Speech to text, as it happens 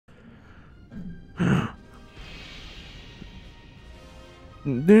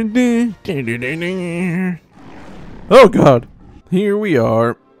Oh god. Here we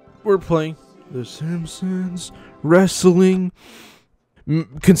are. We're playing The Simpsons Wrestling.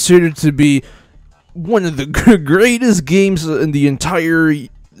 Considered to be one of the greatest games in the entire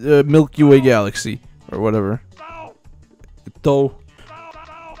Milky Way galaxy. Or whatever. Though.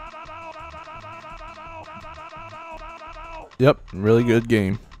 Yep, really good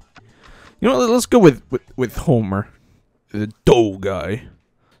game. You know what, let's go with Homer. The Dough guy.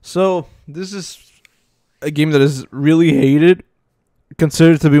 So, this is a game that is really hated.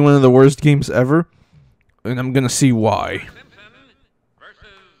 Considered to be one of the worst games ever. And I'm gonna see why.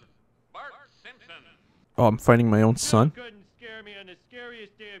 Oh, I'm fighting my own son? You couldn't scare me on the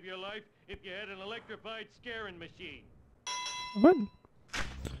scariest day of your life if you had an electrified scaring machine. What?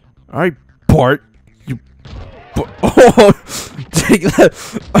 Alright, Bart. You... Oh! Take that!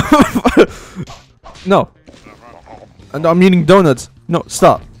 No. I'm eating donuts. No,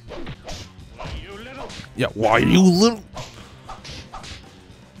 stop. You little... Yeah, why are you little?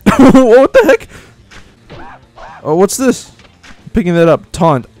 What the heck? Oh, what's this? Picking that up.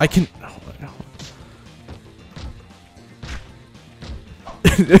 Taunt. I can...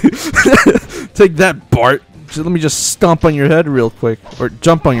 Take that, Bart. Let me just stomp on your head real quick. Or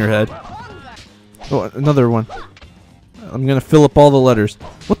jump on your head. Oh, another one. I'm gonna fill up all the letters.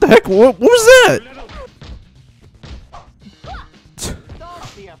 What the heck? What was that?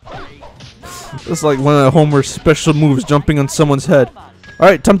 That's like one of Homer's special moves, jumping on someone's head.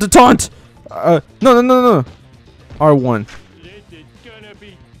 Alright, time to taunt! No. R1.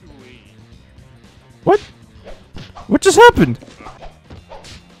 What? What just happened?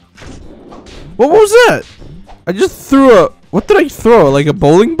 What was that? I just threw a... What did I throw? Like a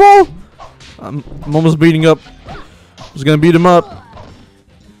bowling ball? I'm almost beating up. I was gonna beat him up.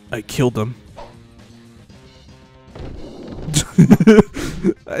 I killed him.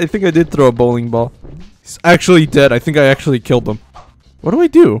 I think I did throw a bowling ball. He's actually dead. I think I actually killed him. What do I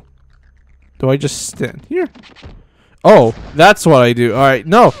do? Do I just stand here? Oh, that's what I do. Alright,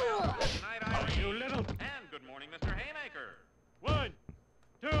 no. You little... And good morning, Mr. Haymaker. 1,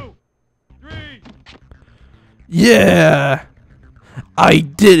 2, 3. Yeah! I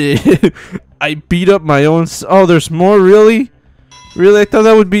did it! I beat up my own oh, there's more? Really? Really? I thought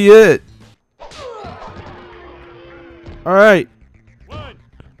that would be it. Alright. 1,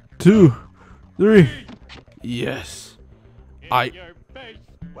 2, 3. Yes. in your face.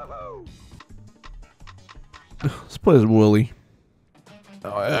 Let's play as Willie.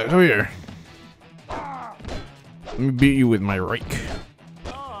 Oh, yeah, come here. Let me beat you with my rake.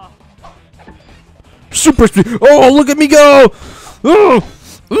 Super speed! Oh, look at me go! Oh!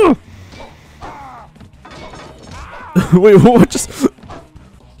 Oh. Wait, what just...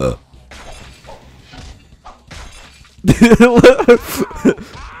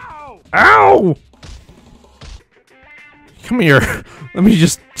 Ow! Come here. Let me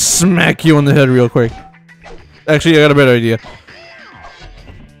just smack you on the head real quick. Actually, I got a better idea.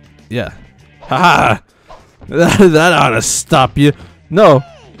 Yeah. Haha! That ought to stop you. No.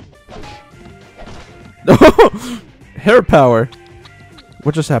 Hair power.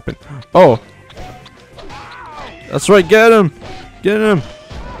 What just happened? Oh. That's right, get him! Get him!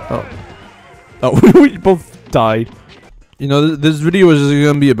 Oh. Oh, we both died. You know, this video is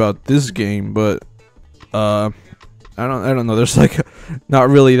gonna be about this game, but I don't know. There's like not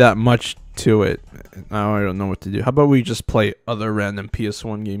really that much to it. Now I don't know what to do. How about we just play other random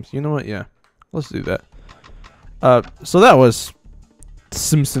PS1 games? You know what? Yeah, let's do that. So that was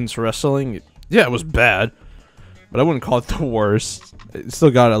Simpsons Wrestling. Yeah, it was bad, but I wouldn't call it the worst. It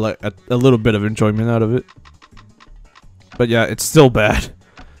still got a little bit of enjoyment out of it. But yeah, it's still bad.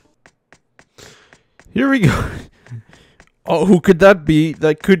 Here we go. Oh, who could that be?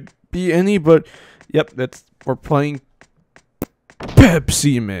 That could be any, but yep, we're playing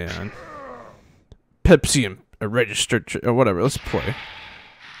Pepsi Man. Pepsi and a registered or whatever. Let's play.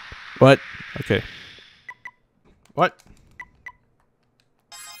 What? Okay. What?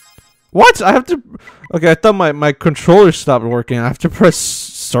 What? I have to... Okay, I thought my controller stopped working. I have to press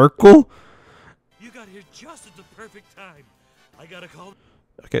circle? You got here just at the perfect time. I gotta call...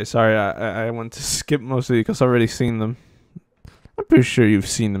 Okay, sorry. I want to skip most of these because I've already seen them. I'm pretty sure you've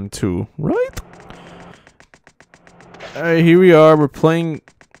seen them too, right? Alright, here we are. We're playing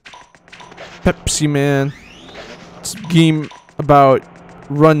Pepsi Man. It's a game about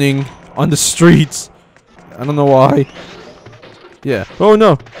running on the streets. I don't know why. Yeah. Oh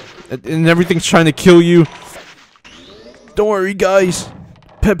no. And everything's trying to kill you. Don't worry, guys.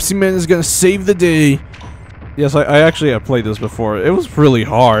 Pepsi Man is gonna save the day. Yes, I actually have played this before. It was really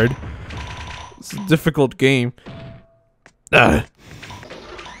hard. It's a difficult game.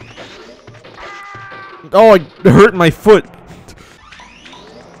 Oh, I hurt my foot.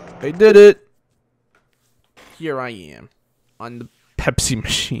 I did it. Here I am on the Pepsi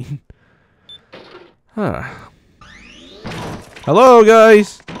machine. Huh. Hello,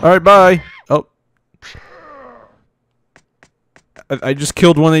 guys. All right, bye. Oh. I just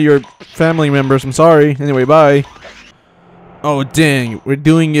killed one of your family members. I'm sorry. Anyway, bye. Oh, dang. We're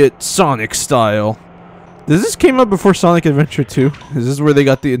doing it Sonic style. Does this came out before Sonic Adventure 2? Is this where they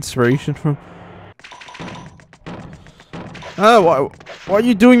got the inspiration from? Why are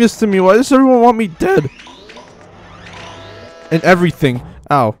you doing this to me? Why does everyone want me dead? And everything.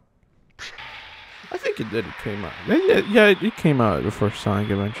 Ow. I think it did. It came out. Yeah, it came out before Sonic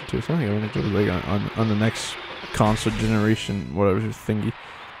Adventure 2. Sonic Adventure was like on the next console generation, whatever thingy.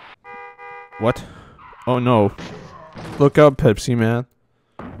 What? Oh no. Look out, Pepsi Man.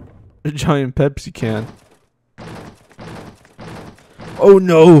 A giant Pepsi can. Oh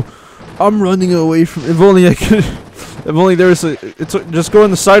no! I'm running away from. If only I could. If only there was a. Just go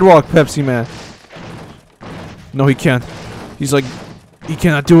on the sidewalk, Pepsi Man. No, he can't. He's like. He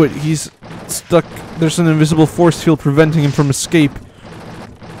cannot do it. He's stuck. There's an invisible force field preventing him from escape.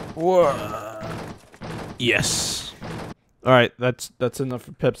 Whoa. Yes. Alright, that's enough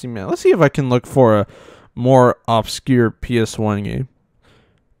for Pepsi Man. Let's see if I can look for a more obscure PS1 game.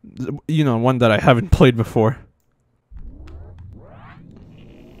 You know, one that I haven't played before.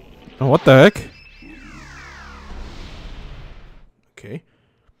 Oh, what the heck? Okay.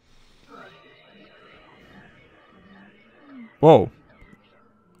 Whoa.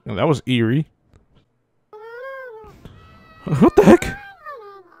 Oh, that was eerie. What the heck?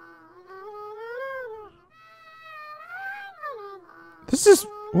 This is...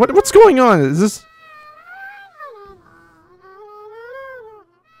 What's going on? Is this...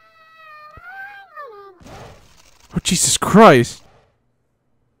 Oh, Jesus Christ.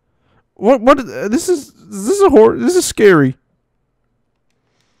 What this is a horror. This is scary.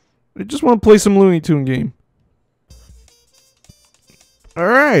 I just want to play some Looney Tune game.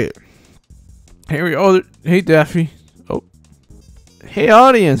 Alright. Here we go. Hey, Daffy. Oh. Hey,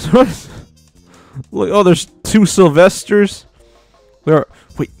 audience. What? Look, oh, there's 2 Sylvesters. There are,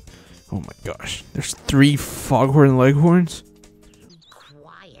 wait. Oh my gosh. There's 3 Foghorn Leghorns.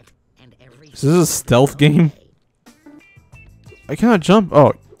 Quiet and Is this a stealth game? I cannot jump.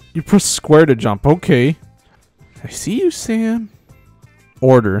 Oh, you press square to jump. Okay. I see you, Sam.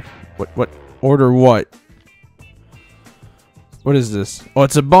 Order. What? Order what? What is this? Oh,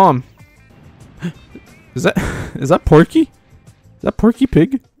 it's a bomb. Is that Porky? Is that Porky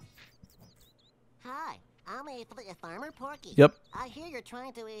Pig? Hi, I'm a farmer Porky. Yep. I hear you're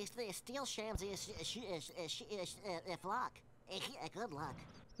trying to steal Sham's flock. Good luck.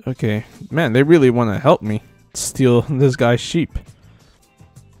 Okay. Man, they really want to help me steal this guy's sheep.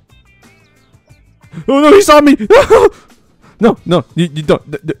 Oh no, he saw me! No, you don't.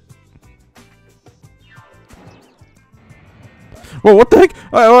 Whoa, what the heck?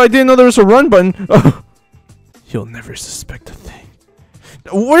 I didn't know there was a run button. Oh. He'll never suspect a thing.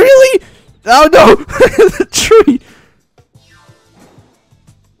 Really? Oh no! The tree!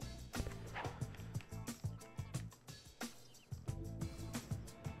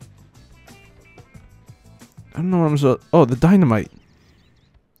 I don't know what I'm so. Oh, the dynamite.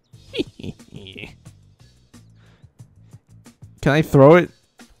 Can I throw it?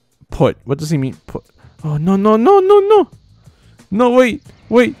 Put. What does he mean? Put. Oh no! No, wait.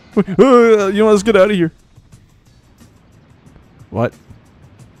 You know, let's get out of here. What?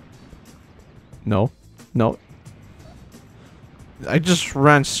 No. I just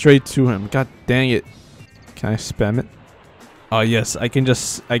ran straight to him. God dang it. Can I spam it? Oh yes, I can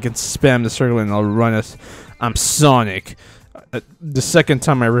spam the circle and I'll run us. I'm Sonic. The second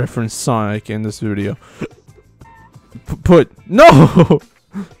time I referenced Sonic in this video. No!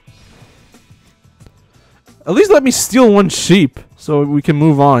 At least let me steal 1 sheep so we can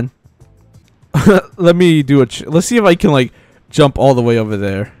move on. Let me do let's see if I can like jump all the way over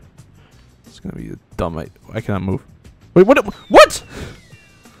there. It's gonna be dumb. I cannot move. Wait, what?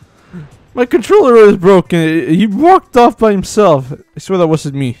 My controller is broken. He walked off by himself. I swear that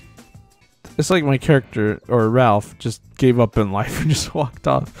wasn't me. It's like my character, or Ralph, just gave up in life and just walked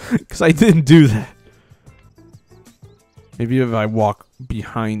off. Because I didn't do that. Maybe if I walk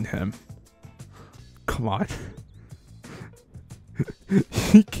behind him. Come on.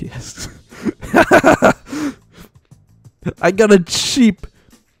 He kissed. I got a sheep.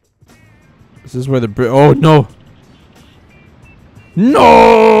 This is where the oh no.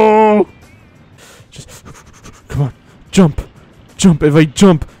 No! Just come on. Jump. If I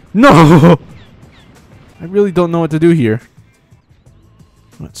jump. No! I really don't know what to do here.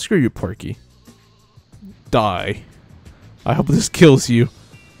 What? Screw you, Porky. die. I hope this kills you.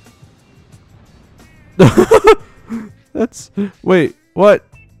 That's... Wait, what?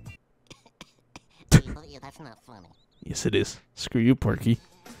 Yeah, that's not funny. Yes, it is. Screw you, Porky.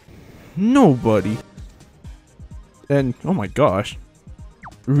 Nobody. And, oh my gosh.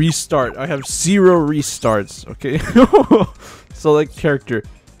 Restart. I have 0 restarts, okay? Select character.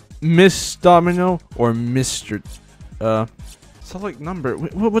 Miss Domino or Mr. Select number.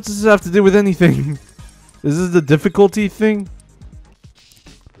 What does this have to do with anything? Is this the difficulty thing?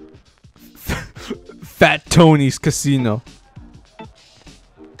 Fat Tony's Casino.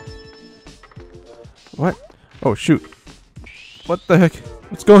 What? Oh, shoot. What the heck?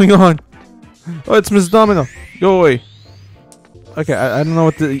 What's going on? Oh, it's Miss Domino. Go away. Okay, I don't know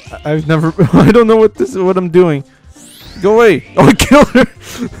what the... I've never... I don't know what I'm doing. Go away. Oh, I killed her.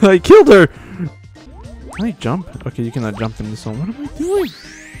 I killed her. Can I jump? Okay, you cannot jump in this one. What am I doing?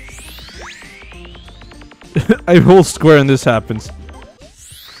 I hold square and this happens.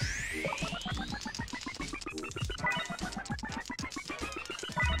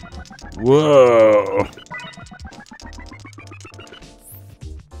 Whoa.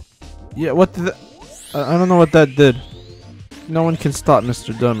 Yeah, what did that... I don't know what that did. No one can stop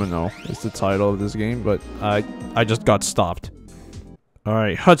Mr. Domino is the title of this game, but I just got stopped.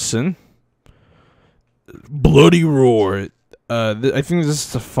 Alright, Hudson. Bloody Roar. I think this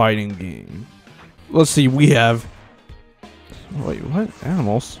is a fighting game. Let's see, we have... Wait, what?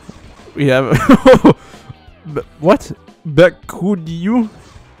 Animals? We have... What? Bekudiu?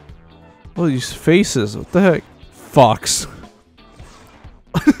 Oh, these faces. What the heck? Fox.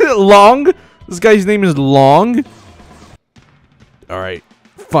 Long? This guy's name is Long? Alright.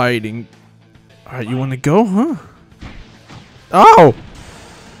 Fighting. Alright, you wanna go, huh? Oh!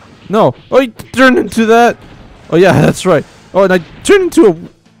 No. Oh, he turned into that. Oh, yeah, that's right. Oh, and I turned into a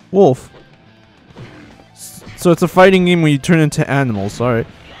wolf. So it's a fighting game when you turn into animals. Alright.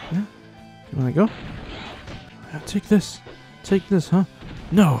 Yeah. You wanna go? Yeah, take this. Take this, huh?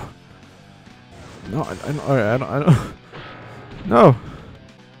 No. No, alright, I don't. No.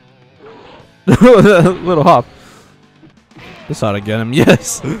 Little hop. This ought to get him.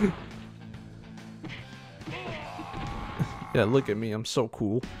 Yes. Yeah, look at me. I'm so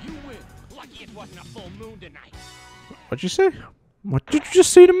cool. You win. Lucky it wasn't a full moon tonight. What'd you say? What did you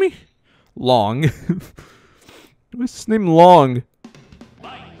just say to me? Long. What's his name? Long.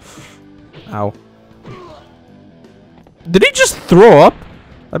 Ow. Did he just throw up?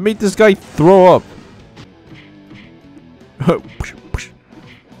 I made this guy throw up.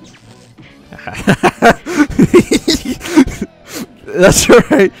 That's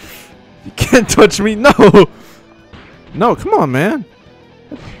right. You can't touch me. No. No, come on, man.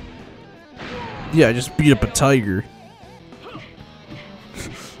 Yeah, I just beat up a tiger.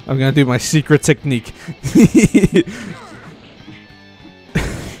 I'm gonna do my secret technique.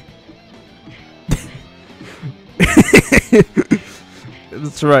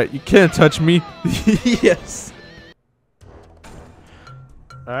 That's right. You can't touch me. Yes.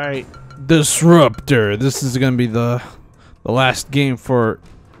 Alright. Disruptor. This is gonna be the last game for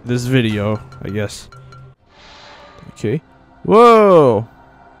this video, I guess. Okay. Whoa.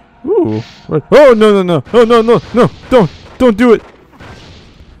 Ooh. What? Oh, no, no, no. Oh, no, no, no. Don't do it.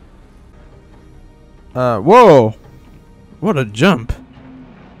 Whoa. What a jump.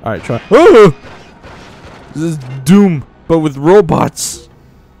 Alright, try. Oh! This is Doom, but with robots.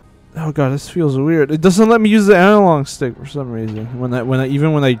 Oh god, this feels weird. It doesn't let me use the analog stick for some reason.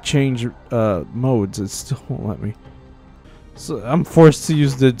 Even when I change modes, it still won't let me. So I'm forced to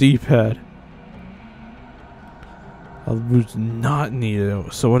use the D-pad. Boots not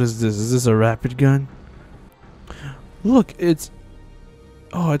needed. So what is this? Is this a rapid gun? Look, it's...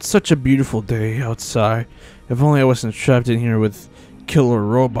 Oh, it's such a beautiful day outside. If only I wasn't trapped in here with killer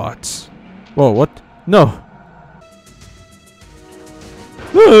robots. Whoa, what? No!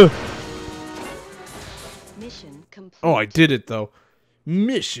 Mission complete. Oh, I did it though.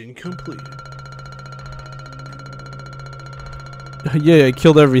 Mission completed. Yeah, I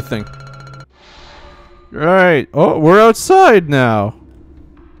killed everything. Right. Oh, we're outside now.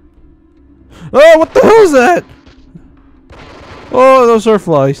 Oh, what the hell is that? Oh, those are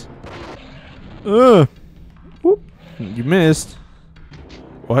flies. Whoop. You missed.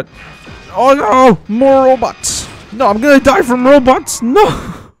 What? Oh no! More robots! No, I'm gonna die from robots! No!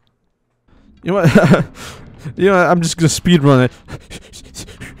 You know what? You know what? I'm just gonna speed run it.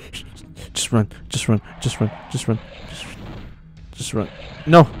 Just run. Just run. Just run. Just run. Just run.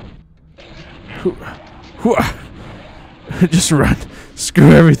 No! Just run.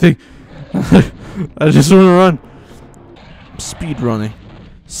 Screw everything. I just want to run. I'm speed running.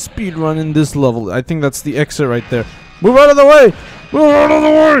 speed run in this level. I think that's the exit right there. Move out of the way! Move out of the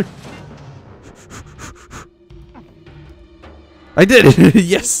way! I did it!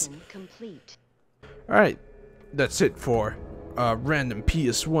 Yes! Mission complete. Alright, that's it for random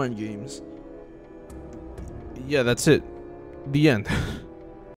PS1 games. Yeah, that's it. The end.